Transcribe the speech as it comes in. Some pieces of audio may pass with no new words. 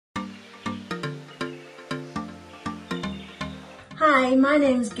Hi, my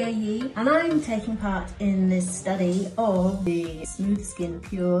name's Gayi and I'm taking part in this study of the Smoothskin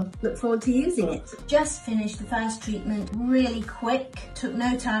Pure. Look forward to using it. Just finished the first treatment, really quick, took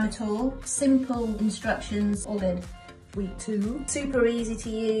no time at all, simple instructions, all good. Week 2, super easy to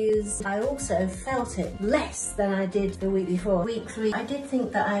use. I also felt it less than I did the week before. Week 3, I did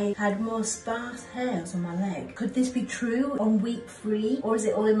think that I had more sparse hairs on my leg. Could this be true on week 3 or is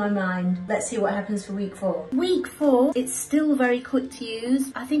it all in my mind? Let's see what happens for week 4. Week 4, it's still very quick to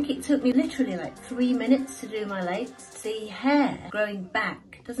use. I think it took me literally like 3 minutes to do my legs. The hair growing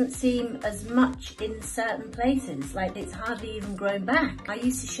back doesn't seem as much in certain places, like it's hardly even grown back. I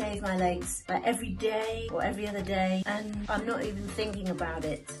used to shave my legs like every day or every other day and I'm not even thinking about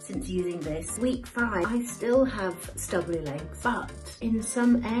it since using this. Week 5, I still have stubbly legs, but in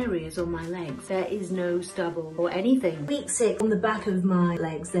some areas on my legs there is no stubble or anything. Week 6, on the back of my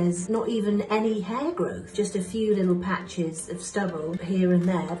legs there's not even any hair growth, just a few little patches of stubble here and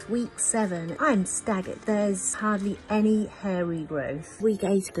there. Week 7, I'm staggered. There's hardly any hair regrowth. Week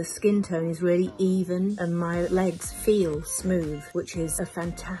 8, the skin tone is really even and my legs feel smooth, which is a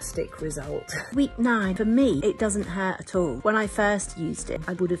fantastic result. Week 9, for me, it doesn't hurt at all. When I first used it,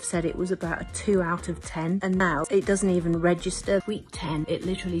 I would have said it was about a 2 out of 10, and now it doesn't even register. Week 10, it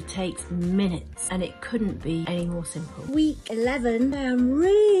literally takes minutes and it couldn't be any more simple. Week 11, I am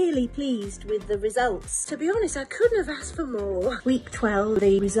really pleased with the results. To be honest, I couldn't have asked for more. Week 12,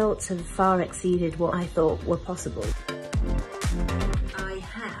 the results have far exceeded what I thought were possible.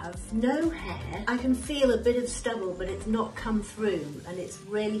 No hair. I can feel a bit of stubble, but it's not come through and it's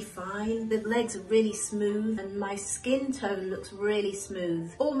really fine. The legs are really smooth and my skin tone looks really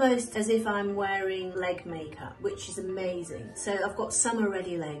smooth, almost as if I'm wearing leg makeup, which is amazing. So I've got summer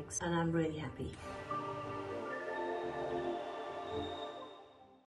ready legs and I'm really happy.